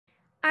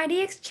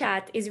IDX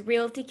Chat is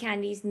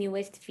RealtyCandy's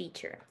newest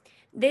feature.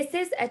 This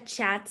is a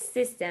chat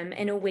system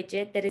and a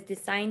widget that is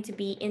designed to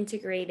be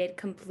integrated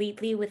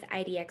completely with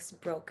IDX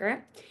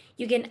Broker.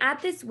 You can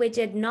add this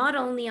widget not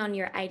only on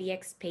your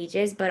IDX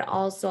pages, but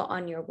also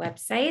on your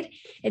website.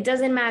 It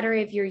doesn't matter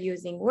if you're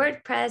using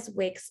WordPress,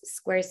 Wix,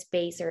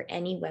 Squarespace, or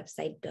any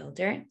website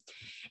builder.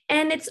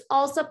 And it's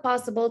also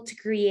possible to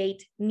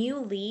create new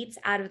leads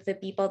out of the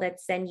people that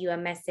send you a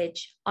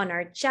message on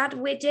our chat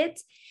widget.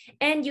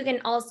 And you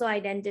can also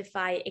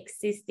identify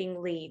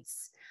existing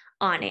leads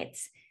on it.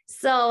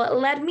 So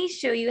let me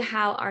show you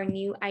how our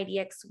new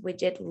IDX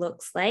widget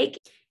looks like.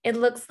 It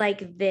looks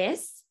like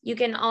this. You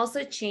can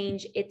also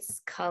change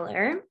its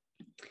color.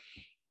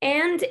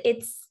 And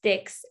it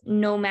sticks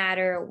no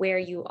matter where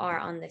you are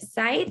on the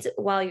site.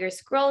 While you're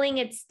scrolling,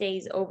 it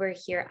stays over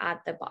here at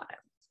the bottom.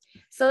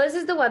 So this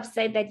is the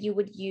website that you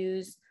would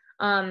use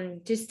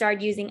to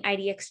start using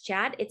IDX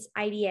Chat. It's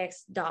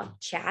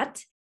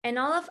idx.chat. And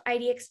all of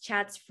IDX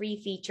Chat's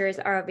free features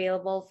are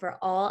available for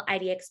all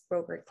IDX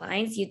Broker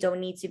clients. You don't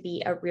need to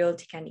be a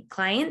RealtyCandy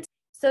client.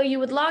 So you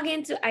would log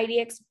into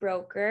IDX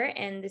Broker,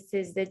 and this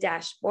is the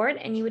dashboard,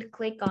 and you would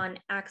click on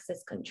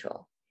Access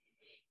Control.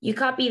 You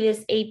copy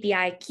this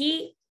API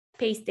key,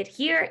 paste it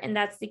here, and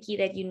that's the key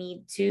that you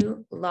need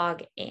to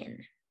log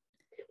in.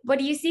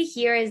 What you see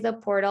here is the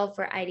portal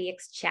for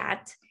IDX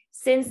Chat.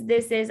 Since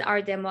this is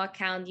our demo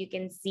account, you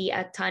can see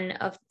a ton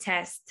of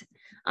test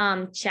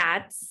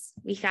chats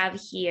we have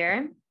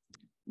here.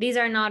 These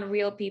are not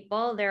real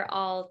people, they're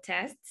all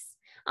tests.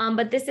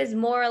 But this is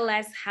more or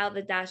less how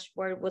the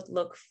dashboard would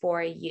look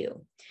for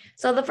you.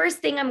 So the first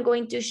thing I'm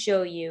going to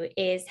show you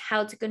is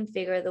how to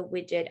configure the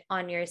widget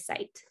on your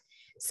site.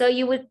 So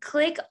you would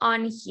click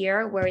on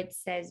here where it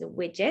says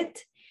widget.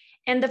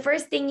 And the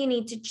first thing you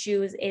need to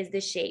choose is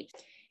the shape.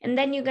 And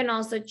then you can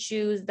also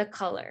choose the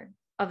color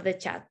of the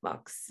chat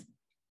box.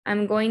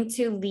 I'm going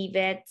to leave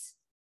it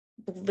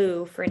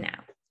blue for now.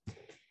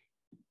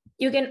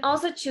 You can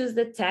also choose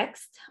the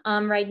text.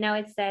 Right now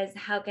it says,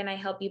 how can I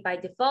help you by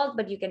default,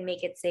 but you can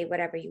make it say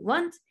whatever you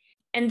want.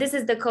 And this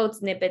is the code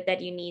snippet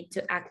that you need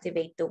to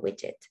activate the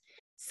widget.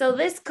 So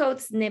this code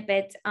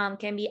snippet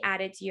can be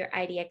added to your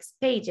IDX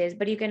pages,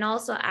 but you can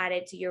also add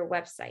it to your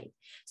website.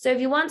 So if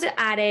you want to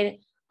add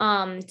it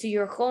to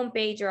your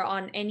homepage or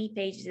on any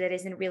page that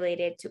isn't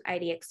related to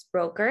IDX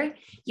Broker,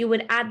 you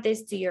would add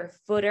this to your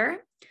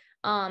footer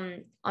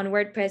on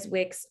WordPress,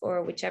 Wix,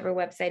 or whichever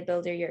website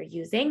builder you're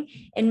using,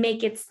 and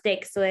make it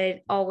stick so that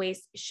it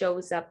always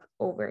shows up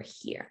over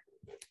here.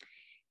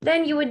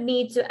 Then you would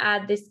need to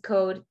add this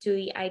code to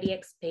the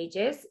IDX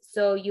pages.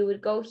 So you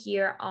would go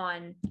here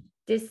on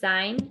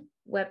Design,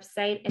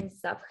 Website, and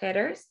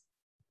Subheaders.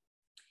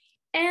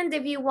 And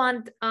if you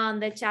want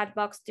the chat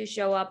box to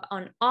show up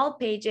on all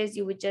pages,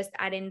 you would just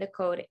add in the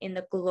code in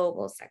the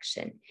global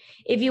section.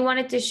 If you want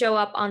it to show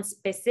up on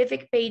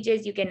specific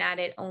pages, you can add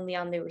it only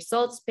on the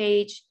results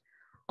page,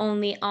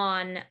 only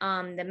on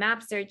the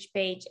map search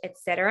page,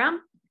 etc.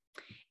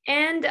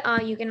 And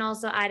you can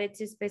also add it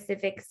to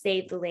specific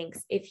saved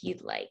links if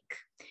you'd like.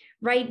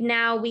 Right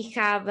now, we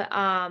have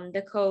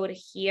the code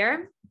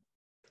here.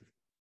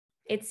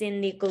 It's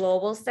in the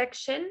global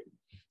section.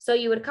 So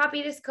you would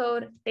copy this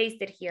code, paste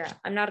it here.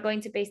 I'm not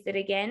going to paste it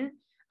again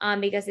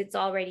because it's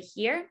already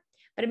here,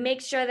 but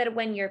make sure that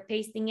when you're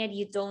pasting it,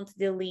 you don't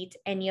delete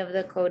any of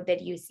the code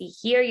that you see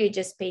here. You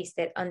just paste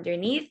it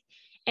underneath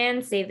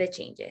and save the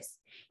changes.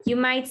 You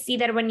might see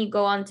that when you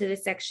go onto the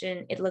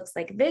section, it looks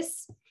like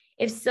this.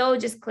 If so,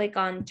 just click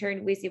on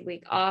Turn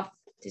WYSIWYG off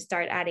to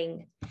start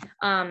adding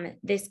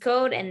this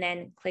code and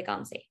then click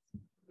on Save.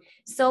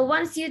 So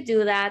once you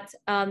do that,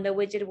 the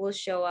widget will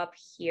show up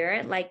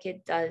here like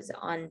it does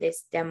on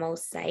this demo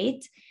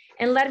site.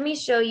 And let me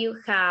show you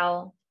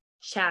how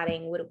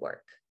chatting would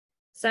work.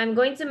 So I'm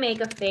going to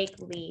make a fake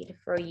lead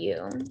for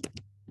you.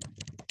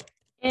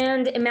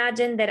 And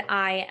imagine that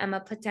I am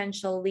a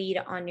potential lead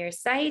on your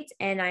site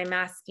and I'm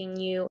asking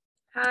you,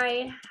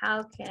 hi,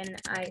 how can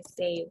I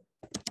save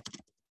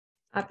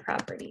a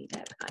property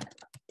that I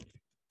love?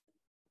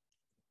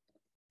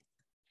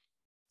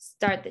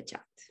 Start the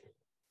chat.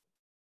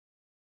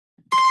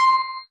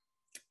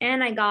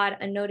 And I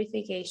got a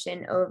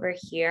notification over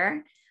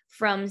here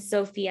from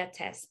Sophia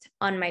Test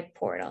on my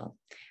portal.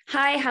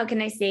 Hi, how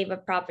can I save a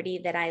property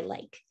that I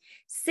like?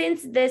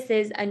 Since this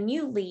is a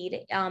new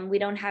lead, we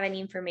don't have any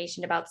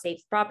information about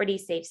saved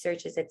properties, saved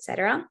searches,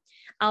 etc.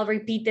 I'll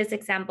repeat this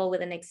example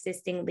with an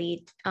existing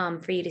lead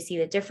for you to see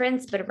the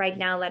difference. But right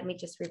now, let me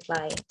just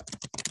reply.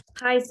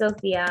 Hi,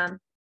 Sophia.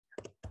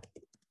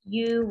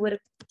 You would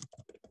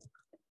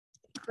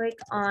click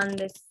on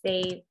the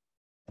Save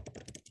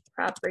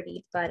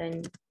Property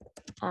button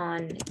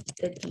on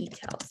the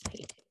details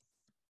page.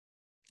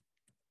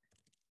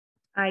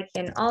 I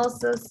can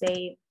also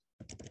save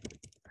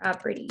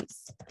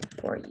properties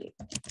for you.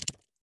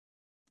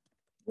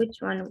 Which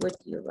one would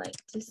you like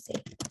to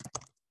save?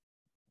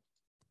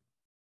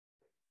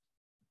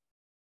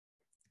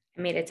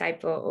 I made a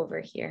typo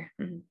over here.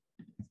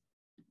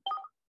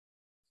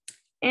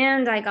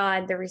 And I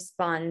got the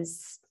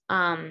response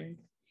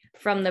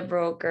from the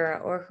broker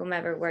or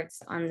whomever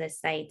works on the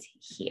site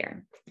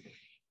here.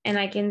 And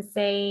I can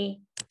say,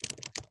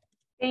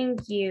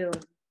 thank you,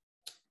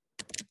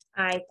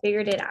 I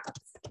figured it out.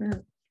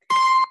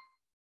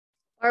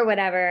 Or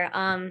whatever.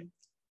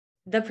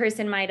 The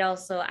person might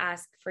also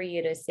ask for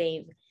you to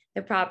save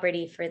the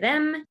property for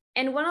them.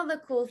 And one of the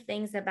cool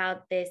things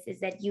about this is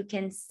that you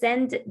can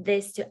send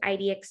this to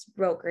IDX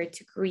Broker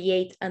to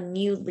create a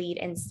new lead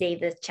and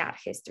save the chat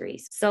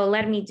histories. So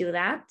let me do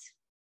that.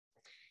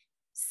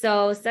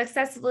 So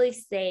successfully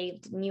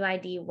saved new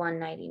ID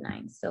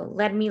 199. So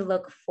let me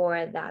look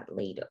for that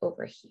lead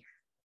over here.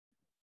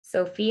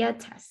 Sophia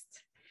Test.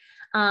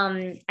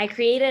 I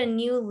created a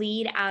new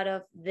lead out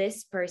of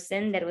this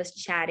person that was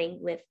chatting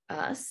with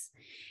us.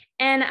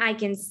 And I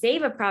can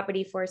save a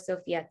property for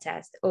Sophia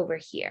Test over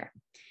here.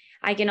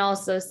 I can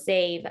also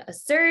save a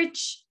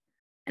search,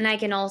 and I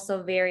can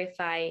also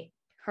verify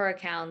her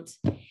account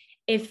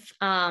if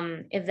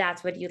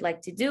that's what you'd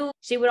like to do.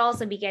 She would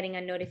also be getting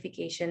a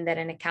notification that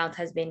an account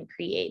has been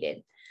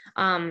created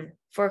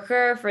for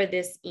her for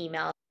this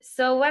email.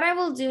 So what I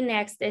will do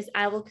next is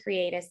I will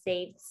create a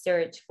saved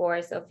search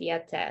for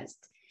Sophia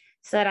Test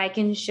so that I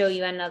can show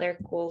you another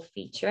cool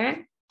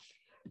feature.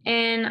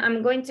 And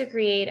I'm going to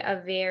create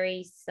a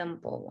very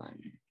simple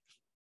one.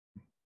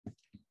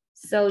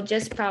 So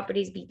just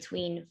properties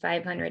between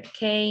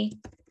 500K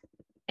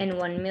and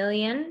 1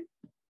 million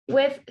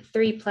with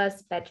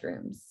 3+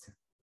 bedrooms.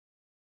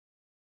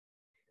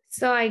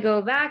 So I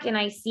go back and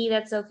I see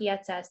that Sophia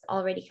Test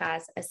already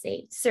has a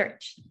saved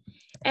search.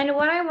 And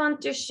what I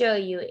want to show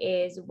you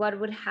is what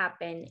would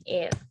happen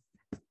if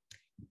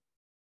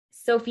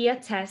Sophia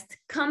Test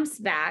comes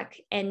back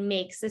and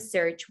makes a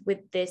search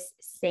with this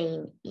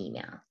same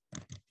email.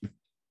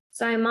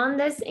 So I'm on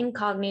this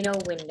incognito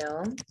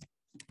window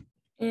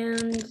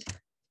and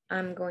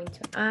I'm going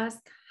to ask,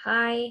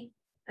 hi,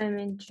 I'm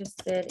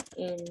interested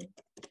in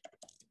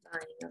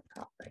buying a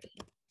property.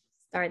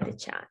 Start the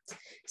chat.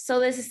 So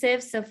this is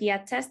if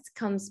Sophia Test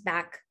comes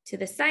back to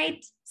the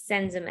site,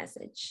 sends a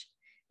message.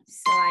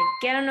 So I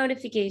get a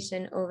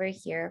notification over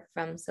here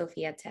from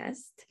Sophia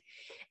Test.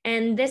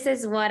 And this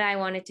is what I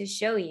wanted to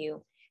show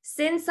you.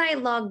 Since I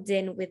logged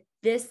in with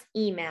this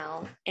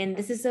email, and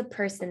this is a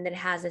person that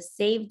has a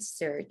saved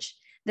search,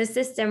 the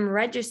system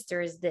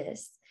registers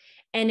this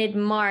and it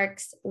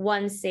marks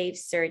one saved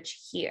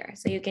search here.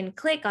 So you can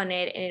click on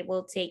it and it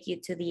will take you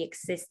to the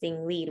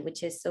existing lead,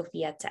 which is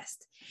Sophia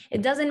Test.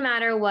 It doesn't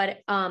matter what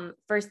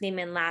first name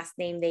and last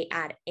name they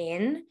add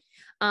in.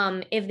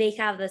 If they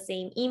have the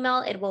same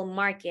email, it will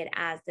mark it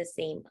as the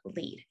same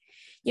lead.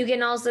 You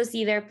can also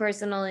see their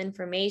personal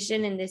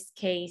information. In this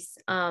case,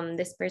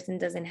 this person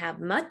doesn't have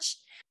much,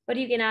 but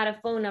you can add a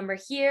phone number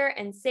here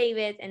and save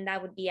it, and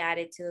that would be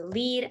added to the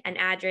lead, an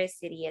address,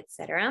 city,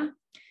 etc.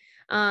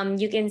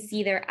 You can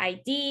see their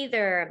ID,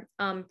 their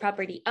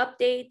property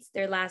updates,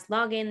 their last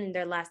login, and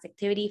their last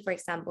activity. For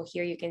example,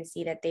 here you can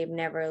see that they've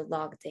never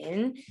logged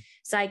in.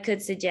 So I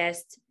could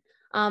suggest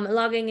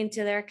logging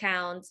into their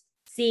account,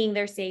 seeing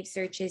their saved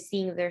searches,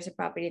 seeing if there's a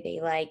property they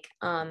like,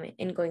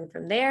 and going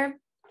from there.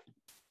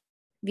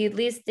 Viewed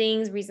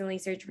listings, recently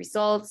searched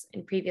results,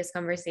 and previous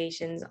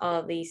conversations, all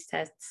of these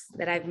tests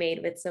that I've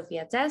made with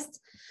Sophia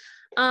Test.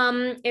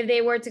 If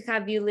they were to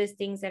have view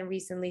listings and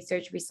recently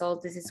searched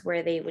results, this is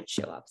where they would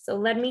show up. So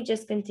let me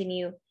just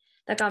continue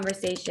the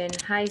conversation.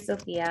 Hi,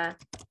 Sophia.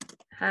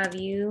 Have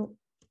you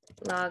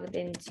logged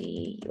into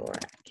your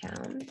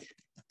account?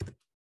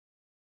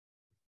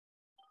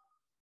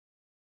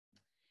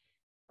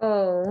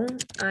 Oh,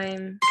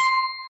 I'm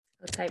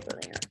a typo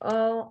there.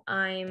 Oh,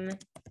 I'm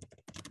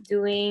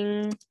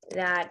doing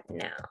that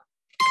now.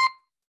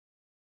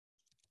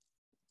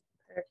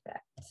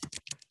 Perfect.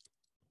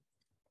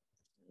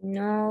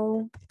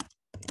 No.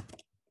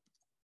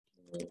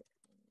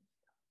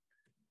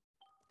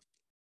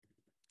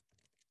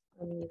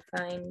 When you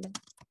find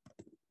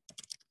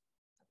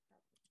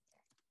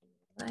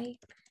a like,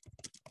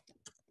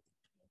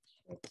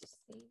 make sure to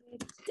save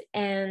it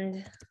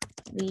and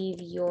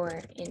leave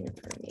your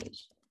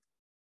information.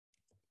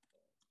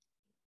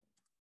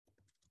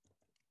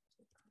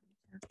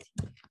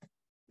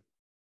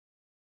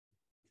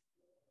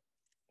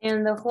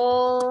 And the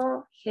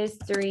whole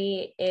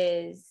history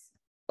is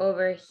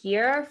over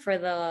here for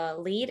the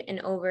lead and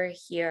over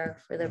here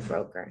for the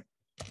broker.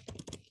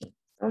 Thank you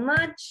so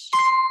much.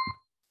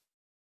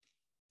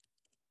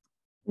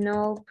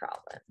 No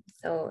problem.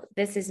 So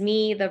this is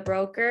me, the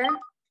broker,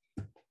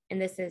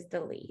 and this is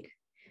the lead.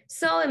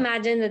 So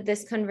imagine that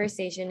this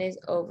conversation is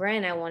over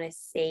and I want to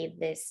save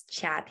this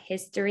chat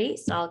history.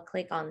 So I'll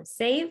click on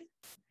save.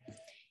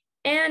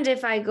 And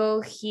if I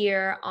go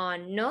here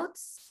on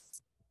notes,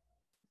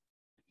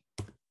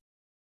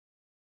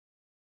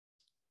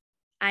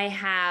 I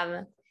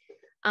have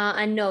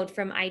a note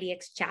from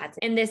IDX Chat,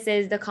 and this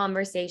is the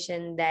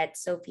conversation that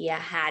Sophia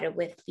had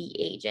with the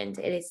agent.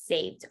 It is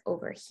saved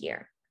over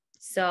here.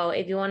 So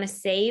if you want to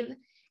save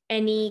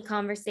any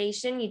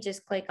conversation, you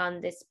just click on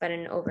this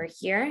button over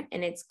here,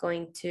 and it's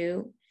going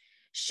to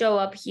show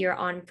up here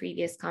on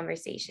previous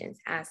conversations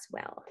as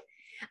well.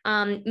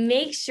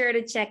 Make sure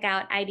to check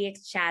out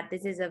IDX Chat.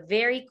 This is a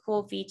very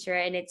cool feature,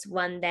 and it's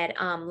one that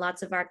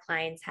lots of our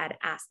clients had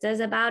asked us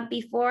about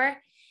before.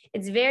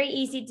 It's very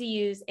easy to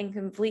use and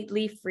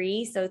completely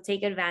free, so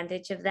take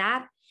advantage of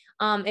that.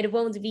 It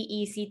won't be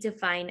easy to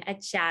find a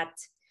chat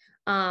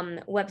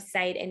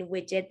website and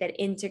widget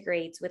that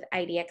integrates with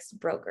IDX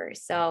Broker.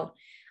 So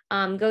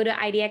go to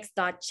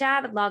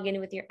idx.chat, log in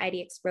with your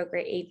IDX Broker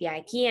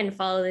API key, and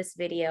follow this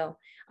video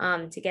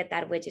to get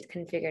that widget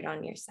configured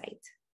on your site.